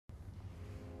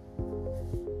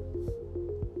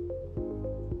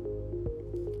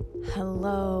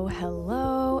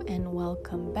Hello, and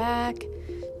welcome back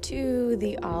to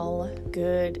the All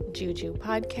Good Juju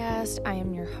podcast. I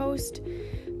am your host,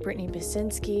 Brittany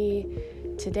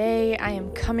Basinski. Today, I am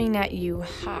coming at you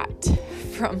hot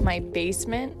from my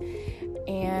basement,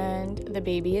 and the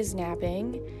baby is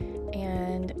napping,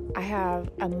 and I have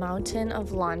a mountain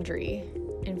of laundry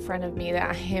in front of me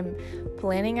that I am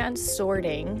planning on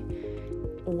sorting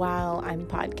while I'm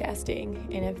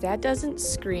podcasting. And if that doesn't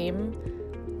scream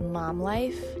mom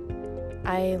life,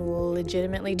 I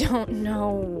legitimately don't know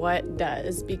what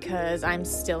does, because I'm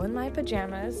still in my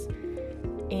pajamas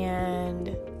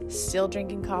and still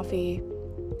drinking coffee,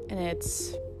 and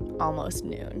it's almost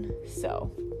noon.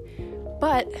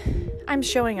 But I'm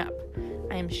showing up.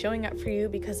 I am showing up for you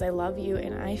because I love you,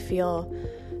 and I feel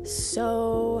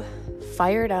so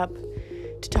fired up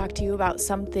to talk to you about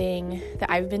something that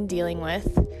I've been dealing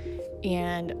with,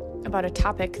 and about a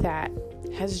topic that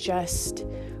has just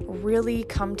really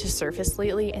come to surface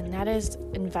lately, and that is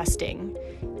investing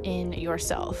in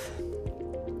yourself.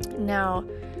 Now,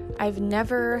 I've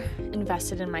never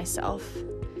invested in myself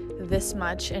this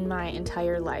much in my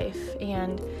entire life,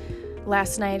 and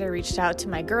last night I reached out to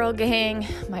my girl gang,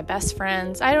 my best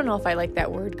friends. I don't know if I like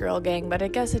that word girl gang, but I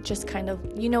guess it just kind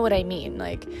of, you know what I mean.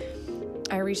 Like,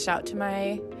 I reached out to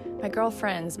my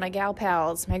girlfriends, my gal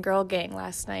pals, my girl gang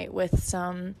last night with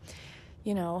some,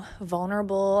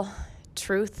 vulnerable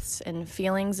truths and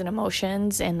feelings and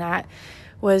emotions, and that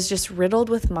was just riddled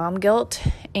with mom guilt.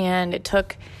 And it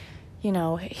took,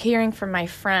 hearing from my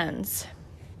friends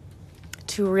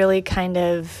to really kind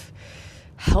of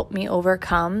help me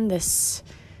overcome this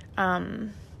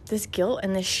guilt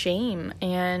and this shame.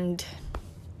 And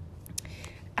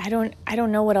I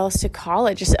don't know what else to call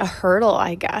it, just a hurdle,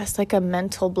 I guess, like a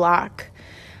mental block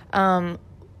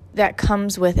that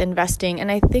comes with investing.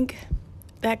 And I think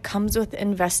that comes with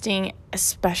investing,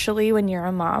 especially when you're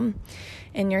a mom,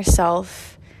 in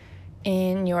yourself,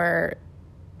 in your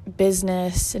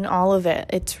business, and all of it.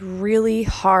 It's really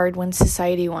hard when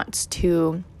society wants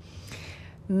to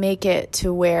make it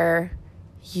to where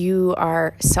you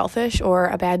are selfish or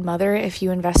a bad mother if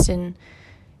you invest in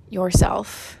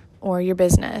yourself or your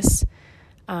business,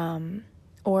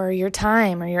 or your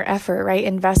time or your effort, right?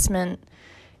 Investment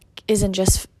isn't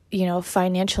just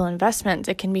financial investment.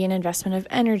 It can be an investment of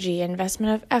energy,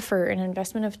 investment of effort, an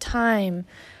investment of time,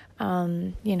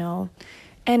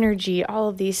 energy, all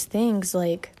of these things.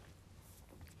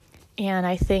 And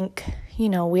I think,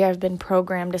 we have been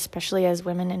programmed, especially as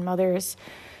women and mothers,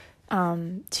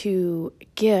 to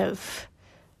give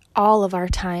all of our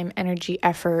time, energy,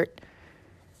 effort,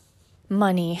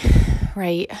 money,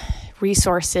 right?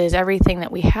 Resources, everything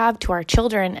that we have to our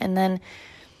children. And then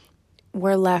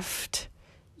we're left,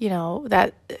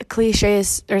 that cliche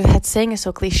is, or that saying is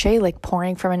so cliche, like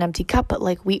pouring from an empty cup,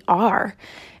 but we are.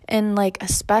 And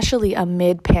especially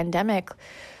amid pandemic,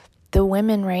 the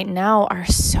women right now are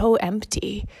so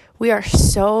empty. We are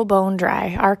so bone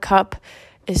dry. Our cup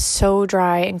is so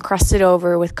dry and crusted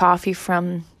over with coffee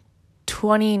from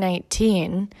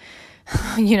 2019.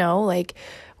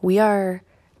 We are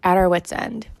at our wits'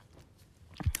 end.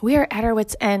 We are at our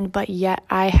wits' end, but yet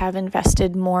I have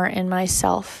invested more in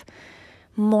myself,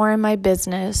 more in my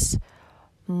business,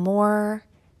 more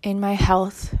in my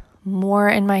health, more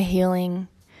in my healing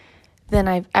than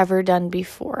I've ever done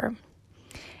before.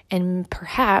 And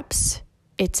perhaps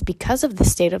it's because of the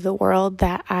state of the world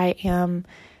that I am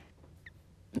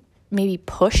maybe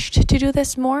pushed to do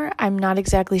this more. I'm not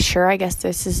exactly sure. I guess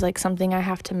this is something I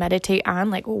have to meditate on,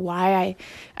 why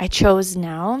I chose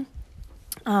now.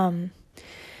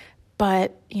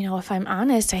 But, if I'm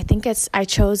honest, I think I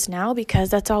chose now because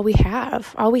that's all we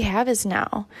have. All we have is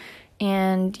now.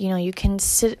 And, you can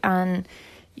sit on,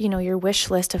 your wish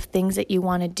list of things that you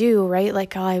want to do, right?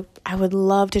 I would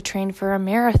love to train for a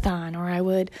marathon, or I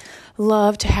would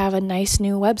love to have a nice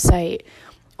new website,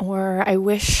 or I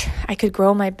wish I could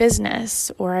grow my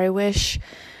business, or I wish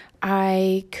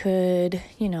I could,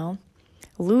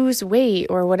 lose weight,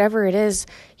 or whatever it is,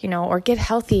 or get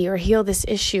healthy, or heal this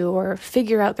issue, or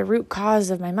figure out the root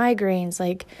cause of my migraines.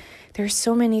 There's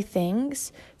so many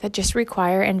things that just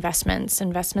require investments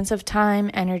of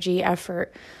time, energy,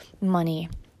 effort, money.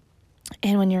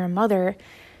 And when you're a mother,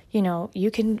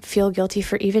 you can feel guilty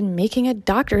for even making a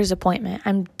doctor's appointment.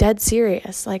 I'm dead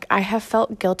serious. I have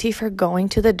felt guilty for going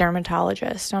to the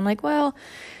dermatologist. I'm well,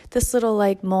 this little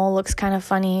mole looks kind of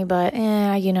funny, but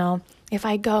if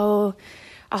I go,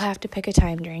 I'll have to pick a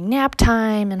time during nap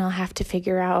time, and I'll have to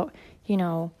figure out,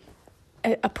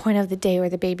 a point of the day where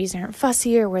the babies aren't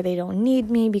fussy, or where they don't need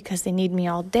me because they need me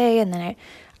all day. And then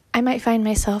I might find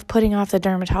myself putting off the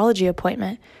dermatology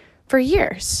appointment for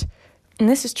years. And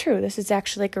this is true. This is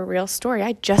actually like a real story.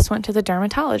 I just went to the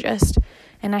dermatologist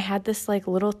and I had this like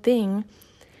little thing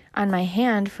on my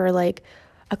hand for like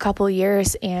a couple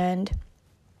years, and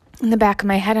in the back of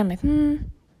my head, I'm like,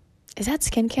 is that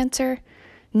skin cancer?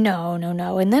 No.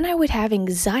 And then I would have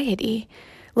anxiety.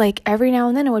 Like every now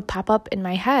and then it would pop up in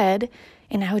my head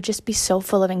and I would just be so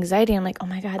full of anxiety. I'm like, oh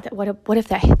my God, what if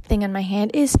that thing on my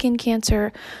hand is skin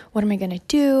cancer? What am I going to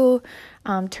do?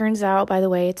 Turns out, by the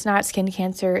way, it's not skin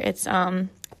cancer. It's,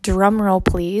 drum roll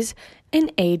please,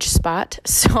 an age spot.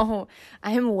 So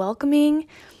I am welcoming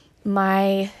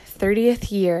my 30th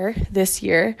year this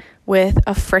year with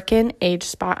a frickin' age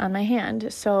spot on my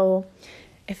hand. So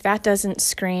if that doesn't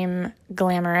scream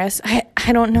glamorous,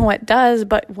 I don't know what does,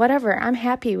 but whatever. I'm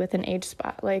happy with an age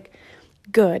spot. Like,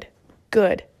 good.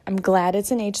 I'm glad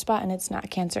it's an age spot and it's not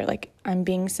cancer. Like, I'm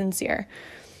being sincere.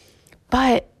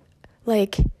 But,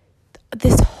 like,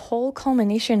 this whole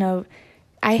culmination of,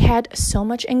 I had so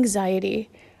much anxiety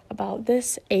about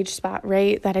this age spot,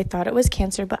 right, that I thought it was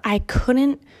cancer, but I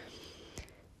couldn't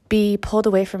be pulled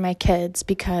away from my kids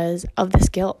because of this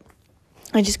guilt.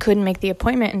 I just couldn't make the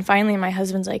appointment. And finally, my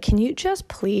husband's like, can you just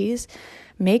please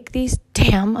make these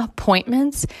damn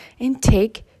appointments and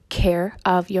take care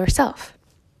of yourself?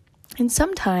 And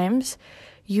sometimes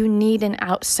you need an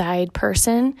outside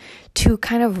person to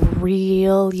kind of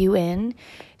reel you in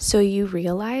so you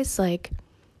realize, like,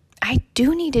 I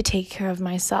do need to take care of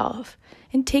myself.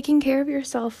 And taking care of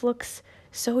yourself looks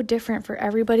so different for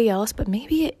everybody else, but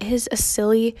maybe it is a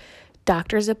silly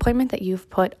doctor's appointment that you've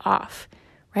put off,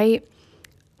 right?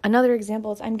 Another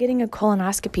example is I'm getting a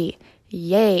colonoscopy.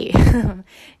 Yay.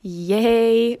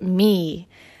 Yay me.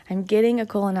 I'm getting a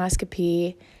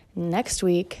colonoscopy next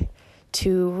week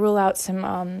to rule out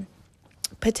some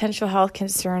potential health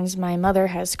concerns. My mother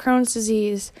has Crohn's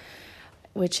disease,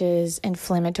 which is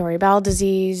inflammatory bowel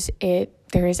disease.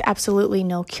 There is absolutely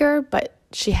no cure, but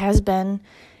she has been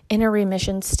in a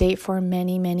remission state for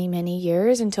many, many, many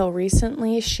years until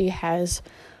recently she has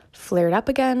flared up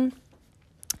again.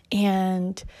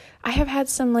 And I have had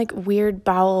some like weird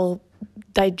bowel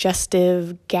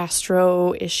digestive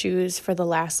gastro issues for the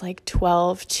last like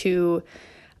 12 to,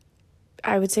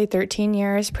 I would say 13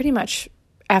 years. Pretty much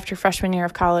after freshman year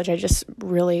of college, I just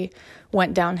really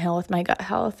went downhill with my gut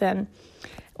health. And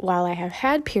while I have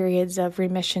had periods of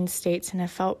remission states and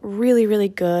have felt really, really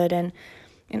good and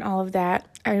all of that,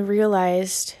 I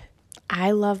realized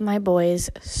I love my boys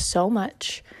so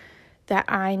much that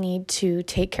I need to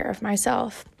take care of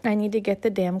myself. I need to get the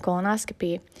damn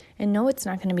colonoscopy. And no, it's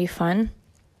not going to be fun.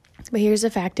 But here's a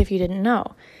fact if you didn't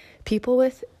know. People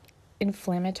with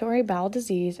inflammatory bowel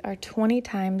disease are 20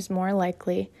 times more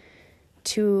likely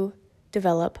to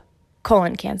develop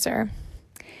colon cancer.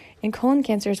 And colon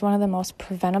cancer is one of the most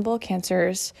preventable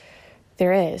cancers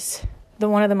there is.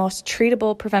 One of the most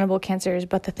treatable, preventable cancers,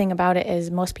 but the thing about it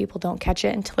is most people don't catch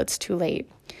it until it's too late.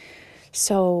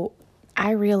 So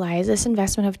I realize this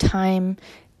investment of time,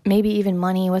 maybe even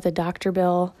money with a doctor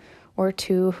bill or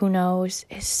two, who knows,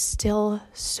 is still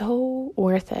so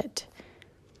worth it.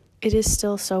 It is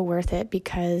still so worth it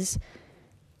because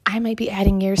I might be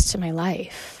adding years to my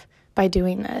life by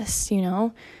doing this, you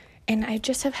know? And I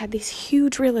just have had these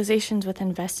huge realizations with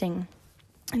investing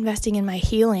in my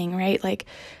healing, right? Like,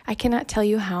 I cannot tell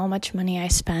you how much money I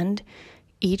spend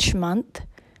each month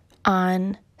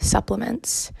on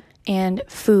supplements and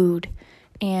food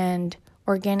and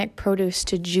organic produce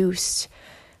to juice,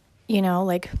 you know,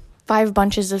 like 5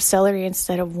 bunches of celery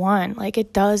instead of 1. Like,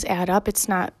 it does add up. It's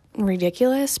not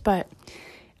ridiculous, but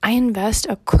I invest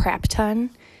a crap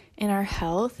ton in our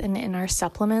health and in our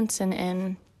supplements and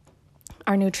in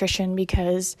our nutrition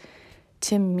because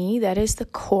to me, that is the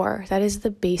core. That is the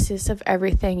basis of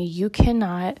everything. You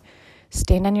cannot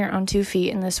stand on your own 2 feet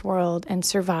in this world and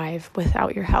survive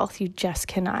without your health. You just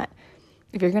cannot.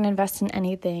 If you're going to invest in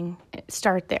anything,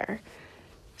 start there.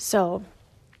 So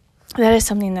that is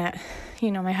something that,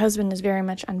 you know, my husband is very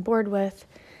much on board with,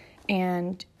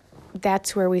 and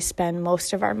that's where we spend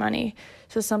most of our money.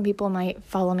 So some people might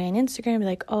follow me on Instagram and be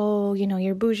like, oh, you know,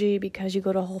 you're bougie because you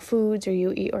go to Whole Foods or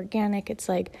you eat organic. It's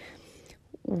like,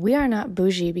 we are not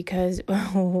bougie because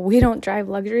we don't drive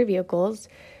luxury vehicles.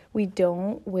 We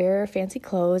don't wear fancy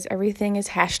clothes. Everything is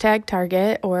hashtag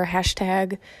Target or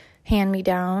hashtag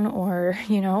hand-me-down or,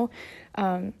 you know.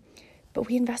 But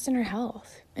we invest in our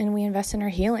health and we invest in our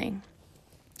healing.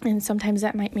 And sometimes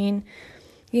that might mean,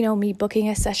 you know, me booking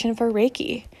a session for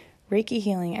Reiki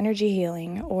healing, energy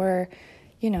healing, or,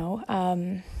 you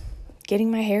know, getting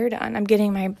my hair done. I'm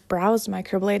getting my brows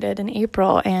microbladed in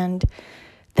April, and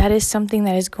that is something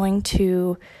that is going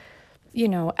to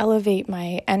elevate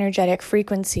my energetic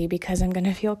frequency because I'm going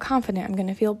to feel confident. I'm going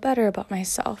to feel better about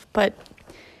myself. But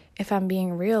if I'm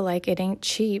being real, like, it ain't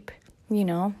cheap.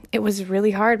 It was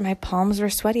really hard. My palms were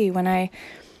sweaty when I,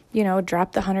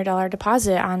 dropped the $100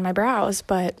 deposit on my brows.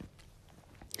 But,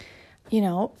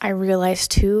 I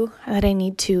realized too that I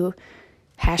need to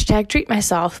 #treat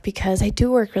myself because I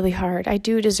do work really hard. I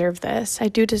do deserve this. I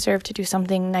do deserve to do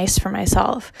something nice for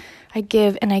myself. I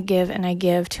give and I give and I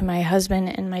give to my husband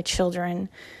and my children,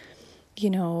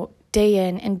 day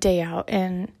in and day out.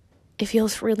 And it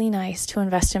feels really nice to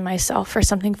invest in myself for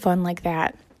something fun like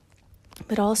that.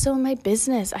 But also in my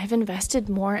business. I've invested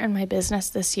more in my business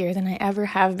this year than I ever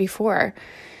have before.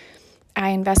 I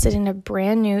invested in a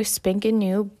brand new, spanking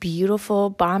new, beautiful,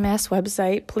 bomb-ass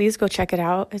website. Please go check it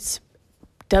out. It's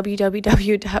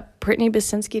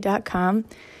www.brittanybasinski.com.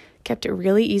 Kept it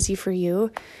really easy for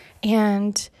you.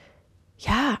 And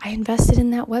yeah, I invested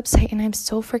in that website and I'm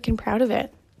so freaking proud of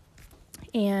it.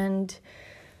 And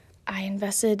I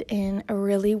invested in a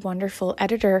really wonderful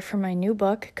editor for my new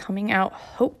book coming out,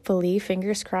 hopefully,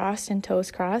 fingers crossed and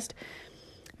toes crossed.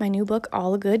 My new book,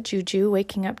 All Good Juju,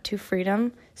 Waking Up to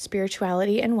Freedom,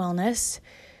 Spirituality, and Wellness.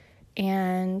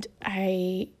 And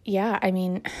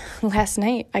last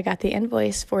night I got the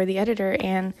invoice for the editor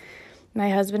and my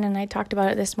husband and I talked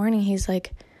about it this morning. He's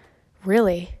like,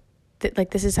 really?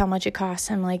 This is how much it costs?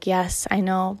 I'm like, yes, I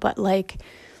know, but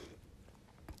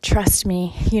trust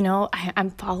me,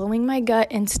 I'm following my gut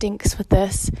instincts with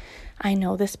this. I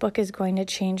know this book is going to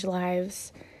change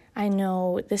lives. I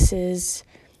know this is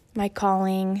my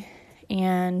calling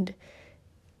and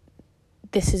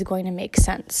this is going to make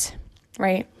sense,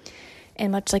 right?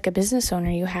 And much like a business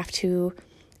owner, you have to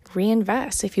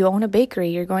reinvest. If you own a bakery,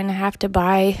 you're going to have to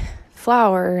buy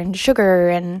flour and sugar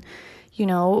and,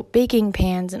 baking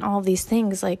pans and all these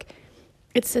things.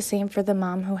 It's the same for the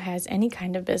mom who has any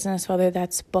kind of business, whether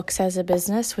that's books as a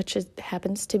business, which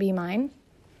happens to be mine,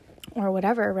 or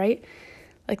whatever, right?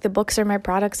 The books are my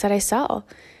products that I sell.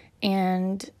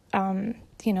 And,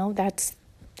 that's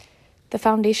the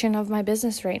foundation of my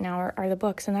business right now are the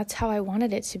books. And that's how I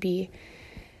wanted it to be.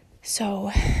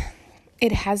 So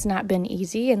it has not been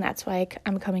easy. And that's why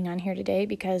I'm coming on here today,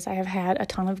 because I have had a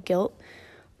ton of guilt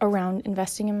around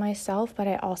investing in myself, but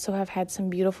I also have had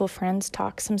some beautiful friends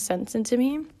talk some sense into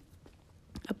me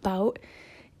about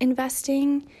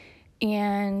investing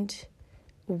and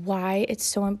why it's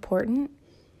so important.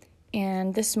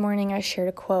 And this morning I shared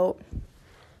a quote.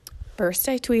 First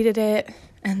I tweeted it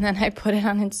and then I put it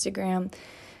on Instagram,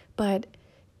 but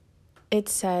it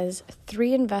says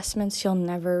 3 investments you'll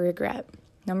never regret.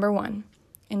 Number 1,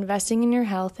 investing in your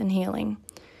health and healing.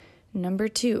 Number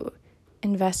 2,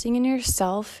 investing in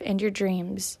yourself and your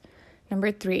dreams.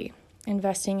 Number 3,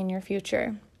 investing in your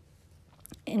future.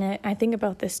 And I think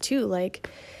about this too,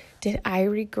 did I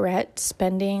regret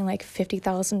spending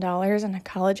 $50,000 on a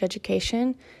college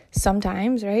education?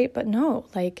 Sometimes, right? But no,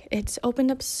 it's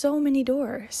opened up so many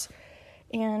doors.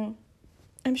 And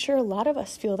I'm sure a lot of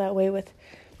us feel that way with,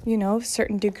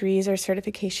 certain degrees or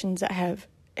certifications that have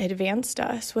advanced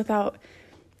us without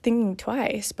thinking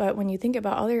twice. But when you think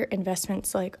about other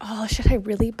investments, should I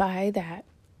really buy that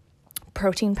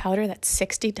protein powder that's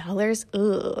 $60?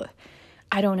 Ugh,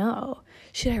 I don't know.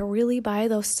 Should I really buy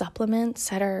those supplements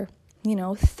that are,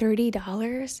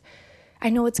 $30? I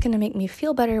know it's going to make me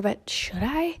feel better, but should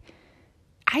I?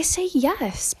 I say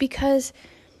yes, because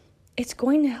it's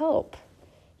going to help.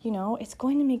 It's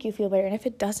going to make you feel better. And if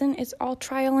it doesn't, it's all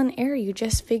trial and error. You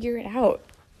just figure it out.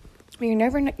 You're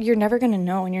never going to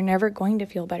know, and you're never going to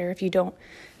feel better if you don't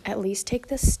at least take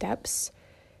the steps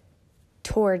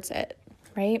towards it,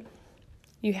 right?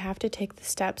 You have to take the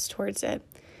steps towards it.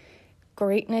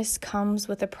 Greatness comes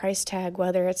with a price tag,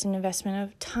 whether it's an investment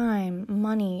of time,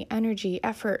 money, energy,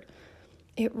 effort.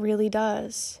 It really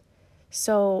does.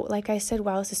 So, like I said,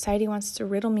 while society wants to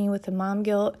riddle me with the mom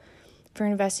guilt for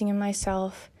investing in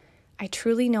myself, I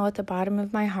truly know at the bottom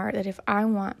of my heart that if I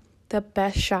want the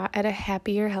best shot at a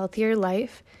happier, healthier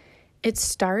life, it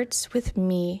starts with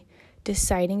me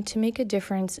deciding to make a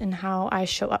difference in how I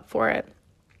show up for it.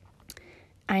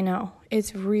 I know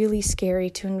it's really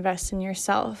scary to invest in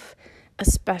yourself,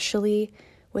 especially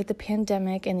with the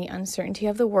pandemic and the uncertainty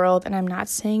of the world. And I'm not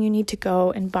saying you need to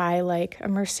go and buy a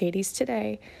Mercedes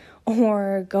today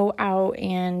or go out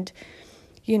and,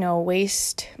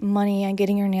 waste money on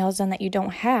getting your nails done that you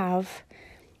don't have.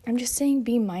 I'm just saying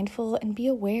be mindful and be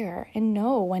aware and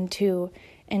know when to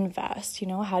invest.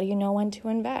 How do you know when to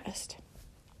invest?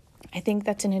 I think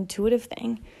that's an intuitive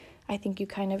thing. I think you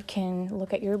kind of can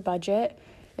look at your budget.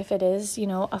 If it is,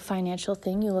 a financial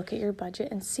thing, you look at your budget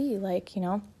and see,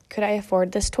 could I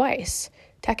afford this twice?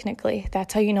 Technically,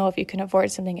 that's how you know if you can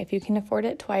afford something. If you can afford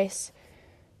it twice,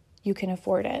 you can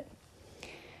afford it.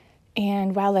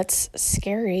 And while that's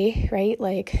scary, right?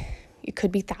 Like, it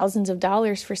could be thousands of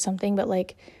dollars for something, but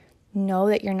like, know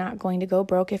that you're not going to go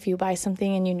broke if you buy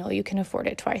something and you know you can afford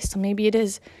it twice. So maybe it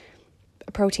is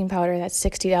a protein powder that's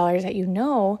 $60 that you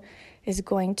know is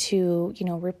going to,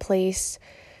 replace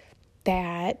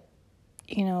that,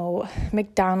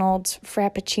 McDonald's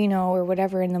Frappuccino or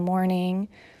whatever in the morning.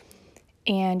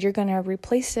 And you're going to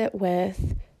replace it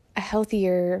with a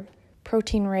healthier,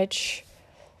 protein-rich,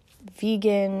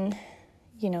 vegan,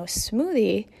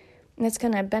 smoothie, and it's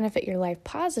going to benefit your life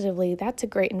positively. That's a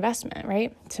great investment,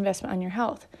 right? It's an investment on your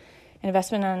health, an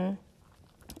investment on,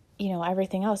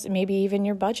 everything else. Maybe even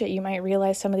your budget. You might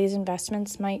realize some of these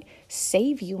investments might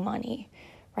save you money,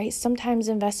 right? Sometimes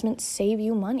investments save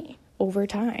you money over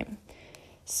time.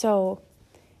 So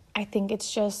I think you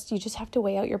just have to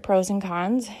weigh out your pros and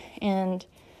cons. And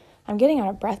I'm getting out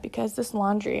of breath because this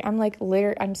laundry,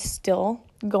 I'm still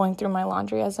going through my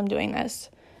laundry as I'm doing this.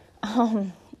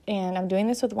 And I'm doing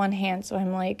this with one hand. So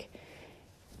I'm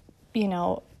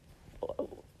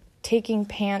taking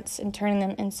pants and turning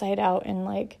them inside out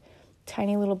in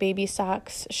tiny little baby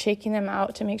socks, shaking them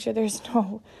out to make sure there's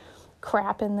no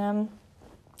crap in them.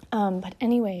 But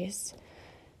anyways,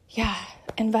 yeah,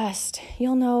 invest.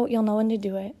 You'll know when to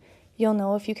do it. You'll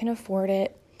know if you can afford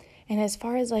it. And as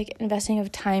far as investing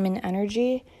of time and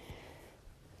energy,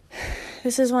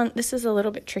 this is a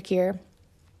little bit trickier,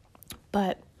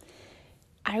 but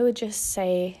I would just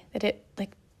say that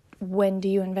when do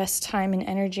you invest time and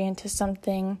energy into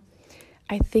something?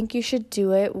 I think you should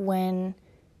do it when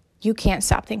you can't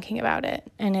stop thinking about it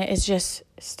and it is just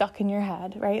stuck in your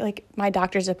head, right? Like my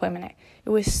doctor's appointment, it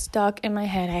was stuck in my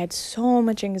head. I had so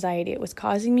much anxiety. It was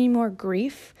causing me more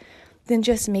grief than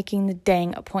just making the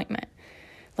dang appointment.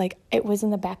 It was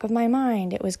in the back of my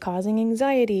mind. It was causing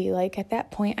anxiety. At that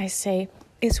point, I say,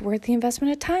 it's worth the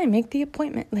investment of time. Make the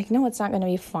appointment. No, it's not going to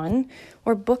be fun.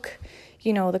 Or book, the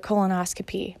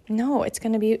colonoscopy. No, it's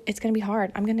going to be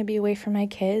hard. I'm going to be away from my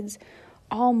kids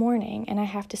all morning, and I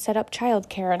have to set up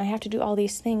childcare, and I have to do all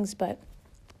these things, but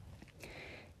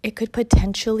it could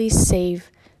potentially save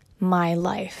my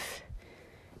life.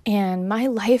 And my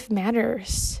life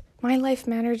matters. My life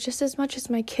matters just as much as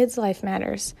my kids' life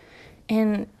matters.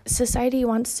 And society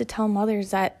wants to tell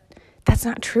mothers that that's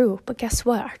not true. But guess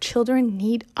what? Our children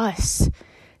need us.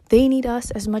 They need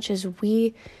us as much as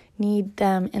we need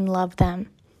them and love them.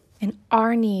 And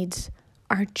our needs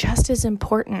are just as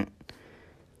important.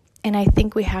 And I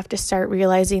think we have to start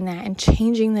realizing that and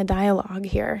changing the dialogue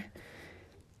here.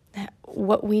 That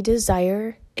what we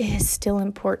desire is still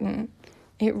important.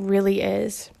 It really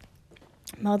is.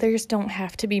 Mothers don't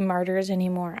have to be martyrs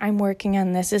anymore. I'm working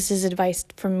on this. This is advice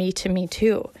from me to me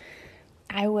too.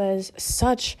 I was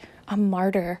such a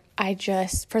martyr.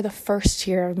 For the first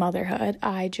year of motherhood,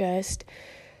 I just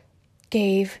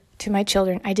gave to my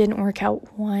children. I didn't work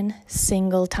out one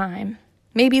single time.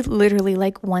 Maybe literally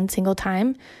one single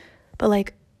time.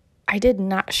 But I did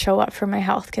not show up for my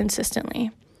health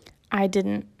consistently. I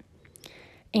didn't.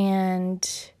 And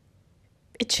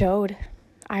it showed.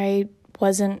 I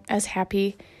wasn't as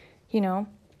happy,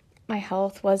 my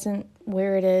health wasn't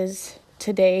where it is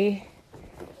today.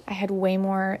 I had way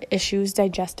more issues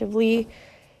digestively.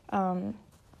 And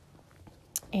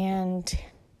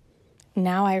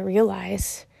now I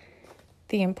realize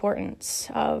the importance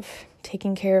of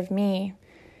taking care of me,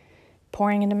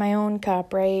 pouring into my own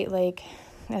cup, right?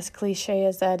 As cliche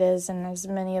as that is, and as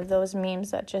many of those memes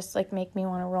that just make me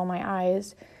want to roll my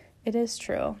eyes, it is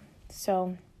true.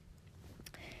 So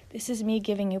this is me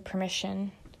giving you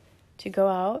permission to go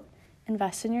out,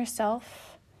 invest in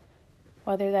yourself,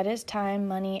 whether that is time,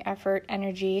 money, effort,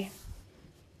 energy.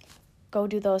 Go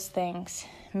do those things.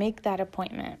 Make that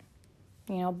appointment.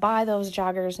 Buy those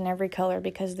joggers in every color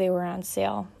because they were on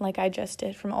sale, like I just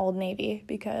did from Old Navy,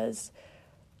 because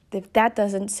if that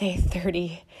doesn't say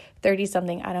 30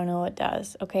 something, I don't know what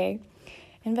does, okay?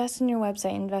 Invest in your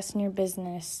website, invest in your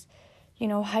business,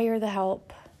 hire the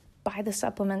help, buy the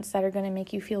supplements that are going to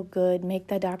make you feel good, make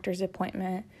the doctor's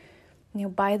appointment,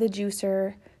 buy the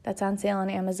juicer that's on sale on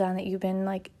Amazon that you've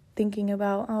been thinking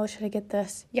about, oh, should I get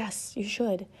this? Yes, you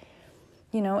should.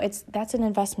 That's an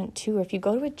investment too. If you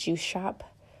go to a juice shop,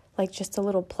 just a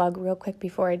little plug real quick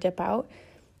before I dip out,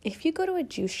 if you go to a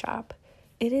juice shop,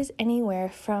 it is anywhere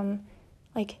from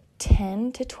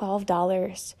 $10 to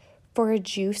 $12 for a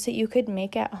juice that you could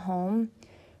make at home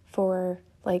for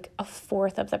a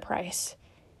fourth of the price.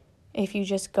 If you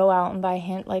just go out and buy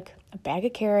a bag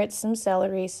of carrots, some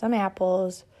celery, some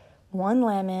apples, one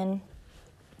lemon,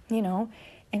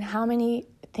 and how many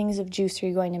things of juice are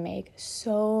you going to make?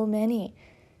 So many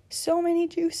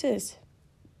juices.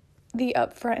 The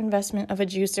upfront investment of a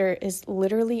juicer is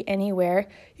literally anywhere.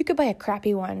 You could buy a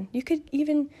crappy one. You could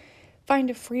even find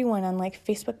a free one on like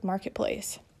Facebook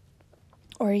Marketplace,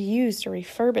 or a used or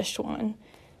refurbished one.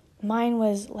 Mine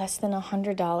was less than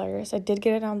 $100. I did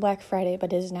get it on Black Friday,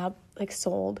 but it is now like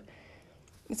sold.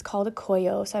 It's called a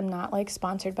Koyos. I'm not like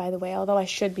sponsored, by the way, although I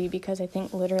should be, because I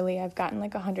think literally I've gotten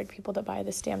like 100 people to buy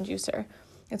this damn juicer.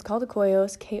 It's called a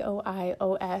Koyos,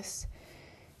 Koios.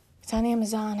 It's on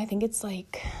Amazon. I think it's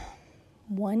like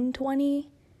 $120,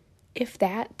 if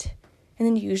that. And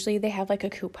then usually they have like a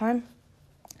coupon,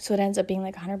 so it ends up being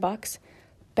like $100.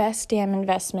 Best damn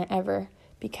investment ever,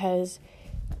 because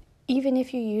even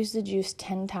if you use the juice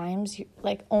 10 times,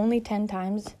 like only 10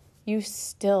 times, you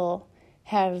still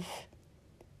have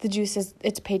the juice,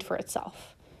 it's paid for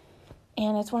itself.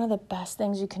 And it's one of the best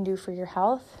things you can do for your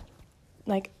health.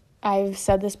 Like I've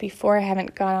said this before, I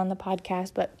haven't gone on the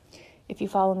podcast, but if you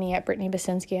follow me at Brittany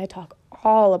Basinski, I talk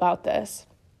all about this,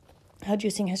 how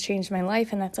juicing has changed my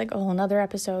life, and that's like a whole nother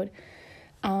episode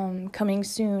coming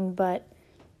soon, but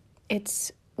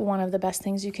it's one of the best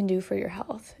things you can do for your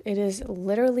health. It is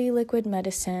literally liquid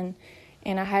medicine,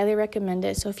 and I highly recommend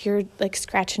it. So if you're like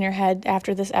scratching your head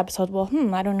after this episode, well,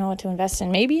 I don't know what to invest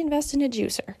in. Maybe invest in a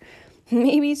juicer.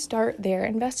 Maybe start there.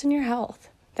 Invest in your health.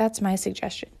 That's my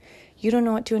suggestion. You don't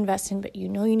know what to invest in, but you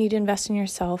know you need to invest in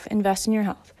yourself. Invest in your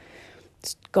health.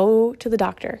 Just go to the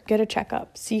doctor. Get a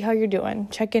checkup. See how you're doing.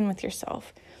 Check in with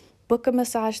yourself. Book a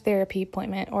massage therapy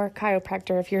appointment or a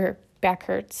chiropractor if your back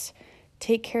hurts.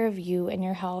 Take care of you and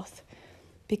your health,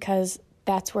 because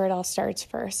that's where it all starts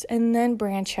first. And then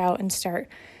branch out and start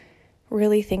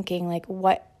really thinking, like,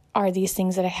 what are these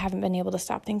things that I haven't been able to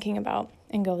stop thinking about,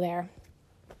 and go there.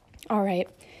 All right.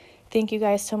 Thank you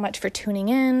guys so much for tuning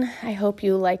in. I hope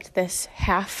you liked this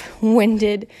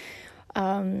half-winded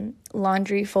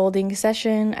laundry folding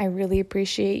session. I really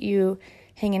appreciate you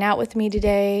hanging out with me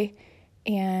today,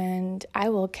 and I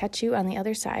will catch you on the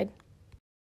other side.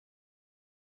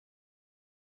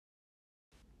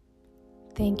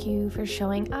 Thank you for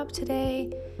showing up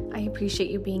today. I appreciate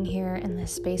you being here in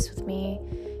this space with me.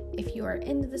 If you are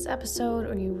into this episode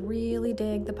or you really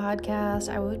dig the podcast,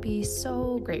 I would be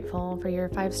so grateful for your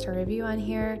 5-star review on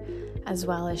here, as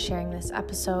well as sharing this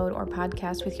episode or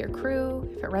podcast with your crew.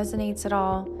 If it resonates at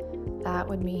all, that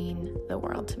would mean the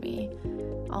world to me.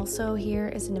 Also, here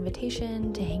is an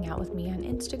invitation to hang out with me on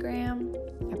Instagram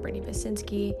at Brittany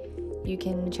Basinski. You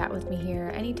can chat with me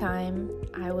here anytime.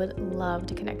 I would love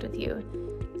to connect with you.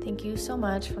 Thank you so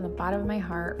much from the bottom of my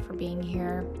heart for being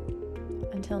here.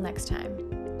 Until next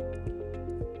time.